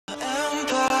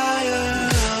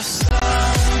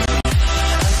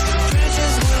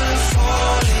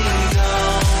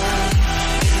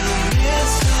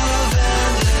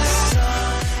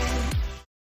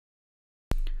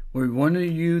one of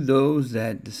you those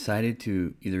that decided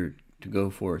to either to go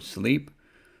to sleep,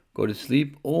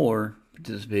 or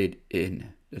participate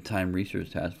in the time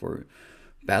research task for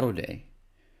Battle Day?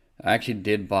 I actually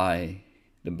did buy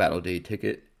the Battle Day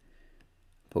ticket.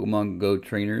 Pokemon Go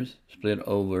trainers split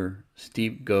over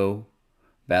steep Go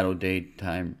Battle Day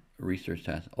time research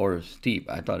task, or steep.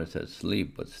 I thought it said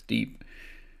sleep, but steep.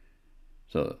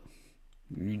 So,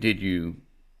 did you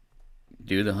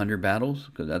do the 100 battles?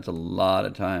 Because that's a lot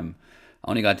of time. I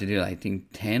only got to do, I think,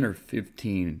 10 or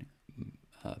 15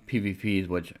 PvPs,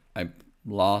 which I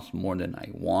lost more than I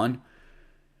won.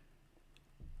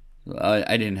 So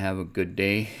I didn't have a good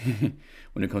day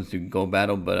when it comes to Go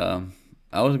Battle, but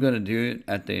I was gonna do it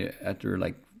after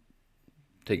like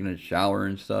taking a shower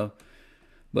and stuff,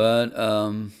 but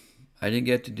I didn't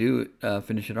get to do it,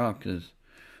 finish it off, because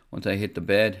once I hit the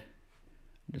bed,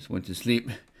 I just went to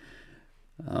sleep.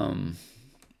 Um,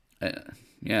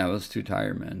 yeah, I was too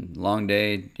tired, man. Long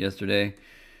day yesterday.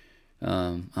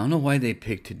 I don't know why they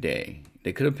picked today.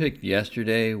 They could have picked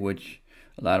yesterday, which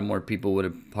a lot of more people would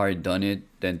have probably done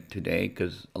it than today,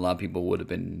 because a lot of people would have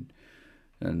been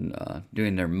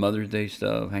doing their Mother's Day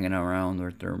stuff, hanging around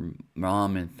with their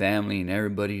mom and family and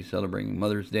everybody celebrating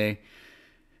Mother's Day.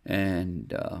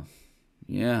 And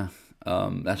yeah,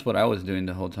 that's what I was doing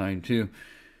the whole time too.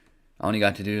 I only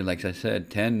got to do, like I said,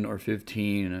 10 to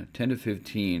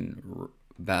 15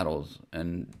 battles,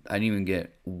 and I didn't even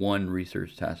get one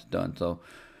research task done. So,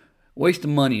 waste of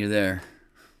money there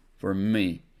for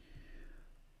me.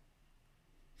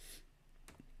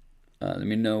 Let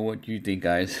me know what you think,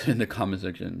 guys, in the comment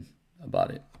section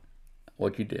about it.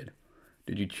 What you did.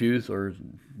 Did you choose or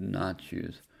not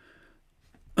choose?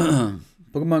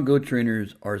 Pokemon Go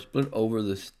trainers are split over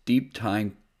the steep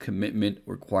time commitment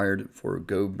required for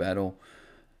Go Battle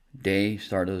Day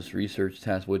Stardust research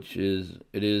task, which is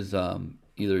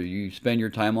either you spend your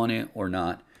time on it or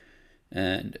not,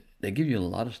 and they give you a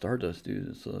lot of Stardust, dude.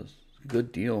 It's a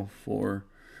good deal for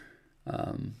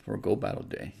Go Battle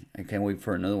Day. I can't wait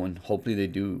for another one. Hopefully they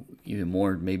do even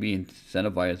more, maybe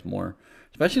incentivize more,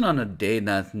 especially on a day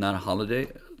that's not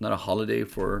a holiday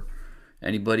for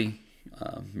anybody.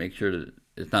 Make sure that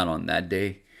it's not on that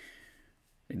day.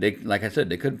 They, like I said,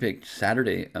 they could pick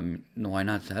Saturday. No, why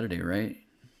not Saturday, right?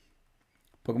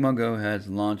 Pokemon Go has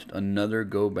launched another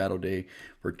Go Battle Day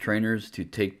for trainers to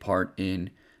take part in,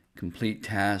 complete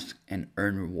tasks, and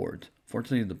earn rewards.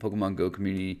 Fortunately, the Pokemon Go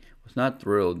community was not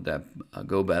thrilled that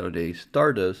Go Battle Day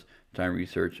Stardust time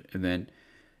research event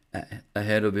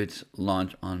ahead of its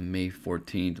launch on May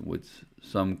 14th, with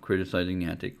some criticizing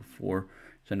Niantic for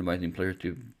incentivizing players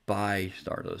to buy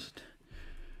Stardust.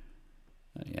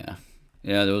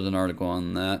 Yeah, there was an article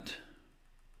on that.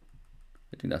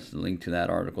 I think that's the link to that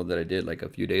article that I did like a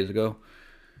few days ago.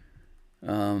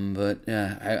 But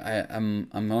yeah, I'm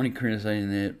only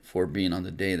criticizing it for being on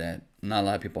the day that not a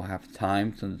lot of people have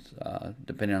time, since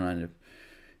depending on if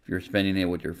you're spending it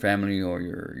with your family or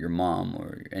your mom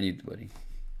or anybody.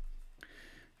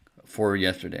 For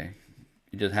yesterday,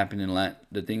 it just happened to land.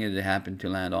 The thing is, it happened to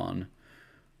land on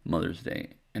Mother's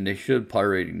Day, and they should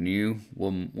probably knew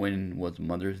when was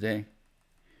Mother's Day,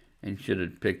 and should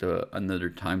have picked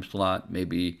another time slot,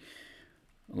 maybe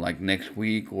like next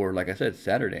week, or like I said,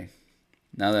 Saturday.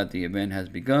 Now that the event has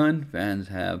begun, fans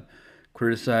have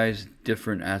criticized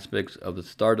different aspects of the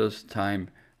Stardust time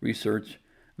research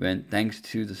event thanks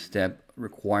to the step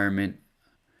requirement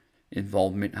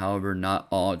involvement. However, not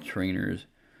all trainers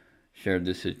shared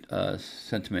this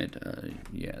sentiment.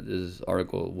 Yeah, this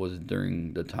article was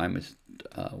during the time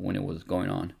when it was going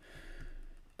on.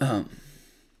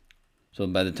 So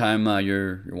by the time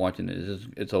you're watching it,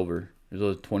 it's over. It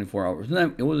was 24 hours.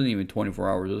 It wasn't even 24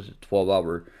 hours. It was a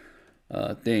 12-hour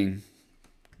thing.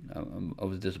 I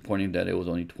was disappointed that it was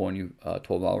only 12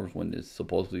 hours when it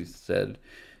supposedly said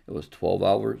it was 12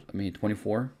 hours. I mean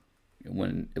 24,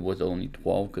 when it was only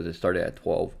 12, because it started at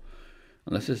 12.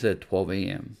 Unless it said 12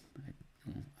 a.m.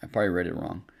 I probably read it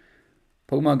wrong.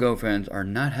 Pokemon Go fans are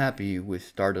not happy with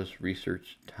Stardust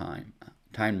research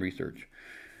time research.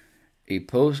 A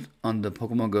post on the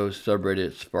Pokemon Go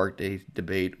subreddit sparked a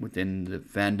debate within the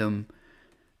fandom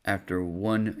after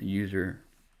one user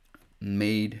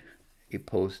made a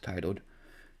post titled,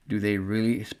 "Do they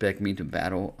really expect me to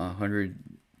battle 100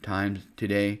 times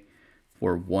today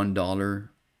for $1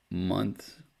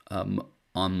 month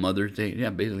on Mother's Day?" Yeah,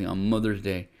 basically on Mother's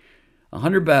Day.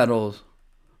 100 battles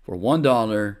for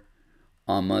 $1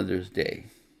 on Mother's Day.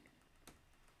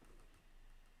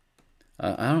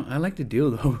 I like the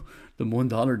deal though. The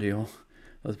 $1 deal.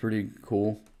 That's pretty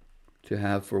cool to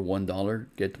have for $1.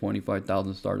 Get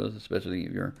 25,000 Stardust, especially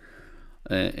if you're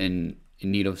in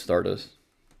need of Stardust.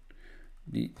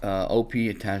 The OP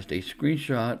attached a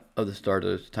screenshot of the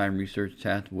Stardust time research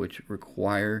task, which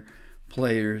require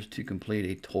players to complete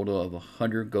a total of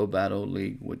 100 Go Battle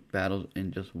League with battles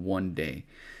in just one day.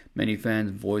 Many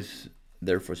fans voiced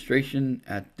their frustration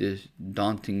at this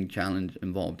daunting challenge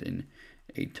involved in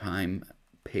a time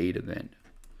paid event.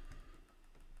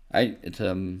 It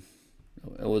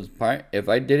was part. If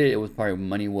I did it, it was probably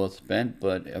money well spent.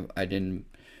 But if I didn't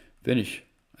finish,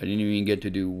 I didn't even get to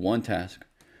do one task.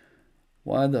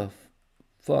 Why the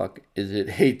fuck is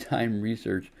it a time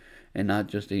research and not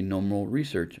just a normal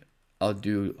research? I'll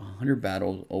do 100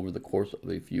 battles over the course of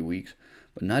a few weeks,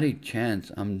 but not a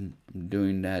chance I'm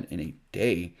doing that in a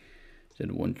day,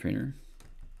 said one trainer.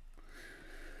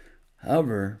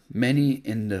 However, many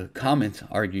in the comments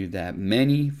argue that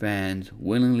many fans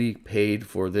willingly paid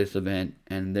for this event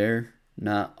and they're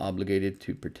not obligated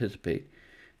to participate.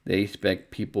 They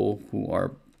expect people who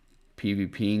are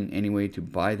PvPing anyway to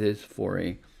buy this for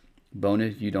a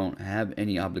bonus. You don't have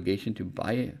any obligation to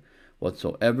buy it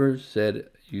whatsoever, said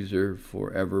user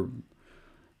forever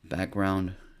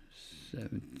background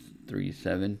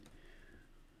 737.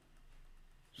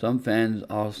 Some fans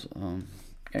also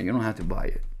yeah, you don't have to buy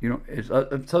it. You know, it's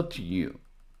up to you.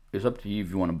 It's up to you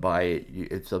if you want to buy it.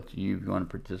 It's up to you if you want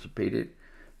to participate it.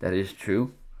 That is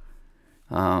true.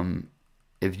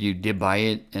 If you did buy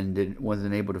it and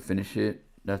wasn't able to finish it,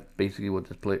 that's basically what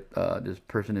this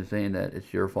person is saying, that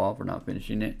it's your fault for not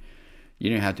finishing it. You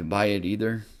didn't have to buy it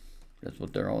either. That's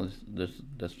what they're always.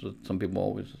 That's what some people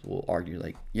always will argue.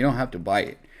 Like, you don't have to buy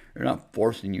it. They're not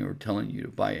forcing you or telling you to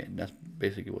buy it. And that's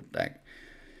basically what that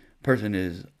person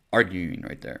is arguing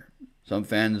right there. Some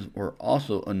fans were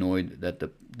also annoyed that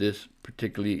this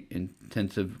particularly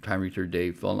intensive time research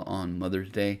day fell on Mother's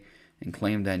Day and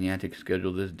claimed that Niantic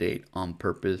scheduled this date on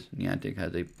purpose. Niantic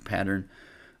has a pattern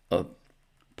of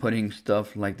putting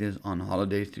stuff like this on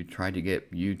holidays to try to get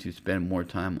you to spend more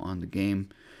time on the game.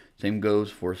 Same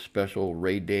goes for special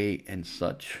raid day and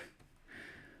such.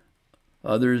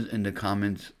 Others in the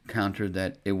comments countered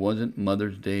that it wasn't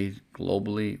Mother's Day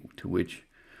globally, to which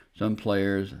some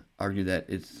players argue that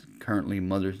it's currently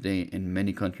Mother's Day in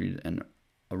many countries and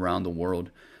around the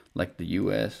world, like the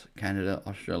US, Canada,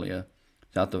 Australia,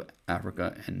 South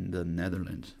Africa, and the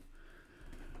Netherlands.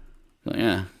 So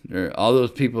yeah, all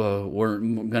those people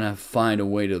weren't gonna find a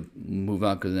way to move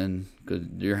out because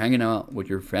you're hanging out with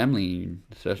your family,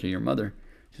 especially your mother,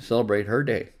 to celebrate her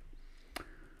day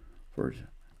for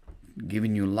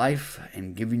giving you life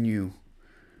and giving you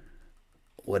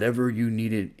whatever you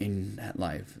needed in that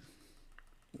life,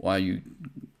 while you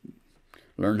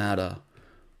learn how to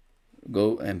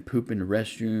go and poop in the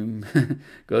restroom,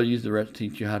 go use the rest,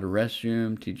 teach you how to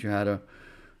restroom, teach you how to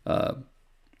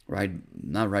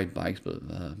not ride bikes, but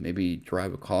maybe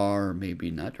drive a car, or maybe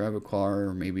not drive a car,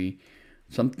 or maybe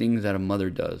some things that a mother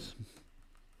does.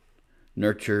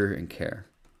 Nurture and care.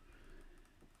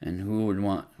 And who would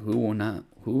want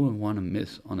to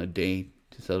miss on a day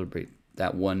to celebrate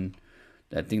that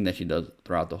thing that she does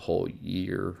throughout the whole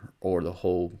year or the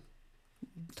whole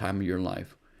time of your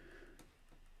life?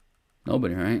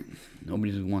 Nobody, right?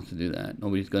 Nobody wants to do that.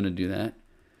 Nobody's going to do that.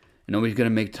 And nobody's going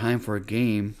to make time for a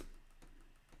game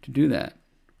to do that.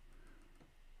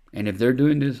 And if they're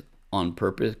doing this on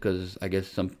purpose, because I guess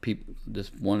some people,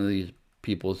 one of these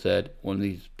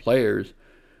players,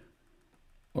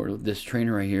 or this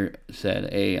trainer right here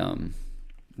said, hey,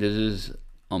 this is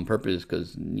on purpose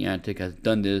because Niantic has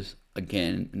done this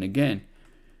again and again.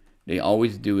 They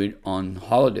always do it on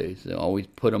holidays. They always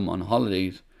put them on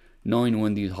holidays, knowing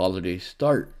when these holidays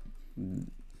start.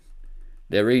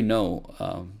 They already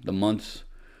know the months,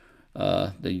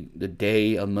 the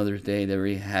day of Mother's Day. They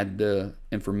already had the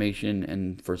information,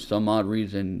 and for some odd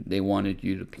reason, they wanted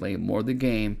you to play more of the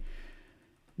game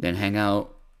than hang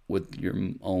out with your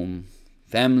own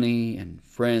family and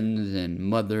friends and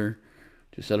mother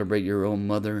to celebrate your own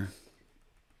mother.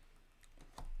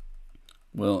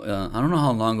 Well, I don't know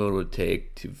how long it would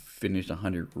take to finish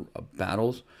 100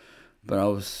 battles, but I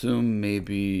would assume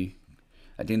maybe.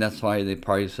 I think that's why they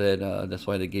probably said that's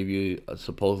why they gave you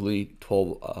supposedly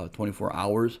 24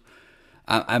 hours.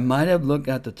 I might have looked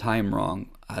at the time wrong.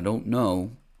 I don't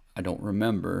know. I don't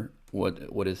remember what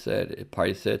it said. It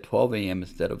probably said 12 a.m.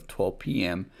 instead of 12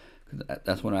 p.m.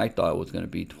 That's when I thought it was going to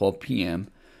be 12 p.m.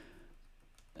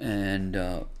 And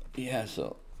yeah,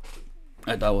 so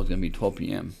I thought it was going to be 12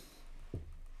 p.m.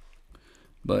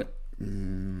 But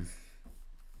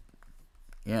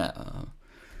yeah,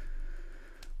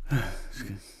 it's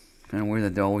kind of weird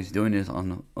that they're always doing this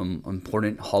on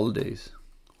important holidays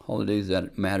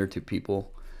that matter to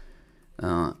people,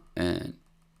 and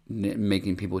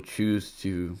making people choose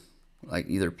to like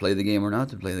either play the game or not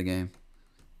to play the game.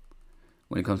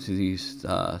 when it comes to these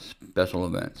special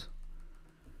events.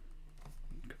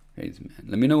 Crazy, man.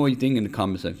 Let me know what you think in the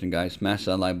comment section, guys. Smash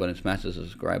that like button, smash the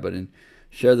subscribe button,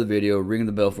 share the video, ring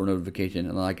the bell for notification,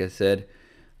 and like I said,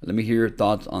 let me hear your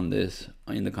thoughts on this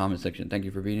in the comment section. Thank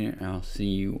you for being here, and I'll see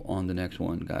you on the next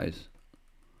one, guys.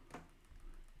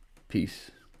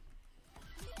 Peace.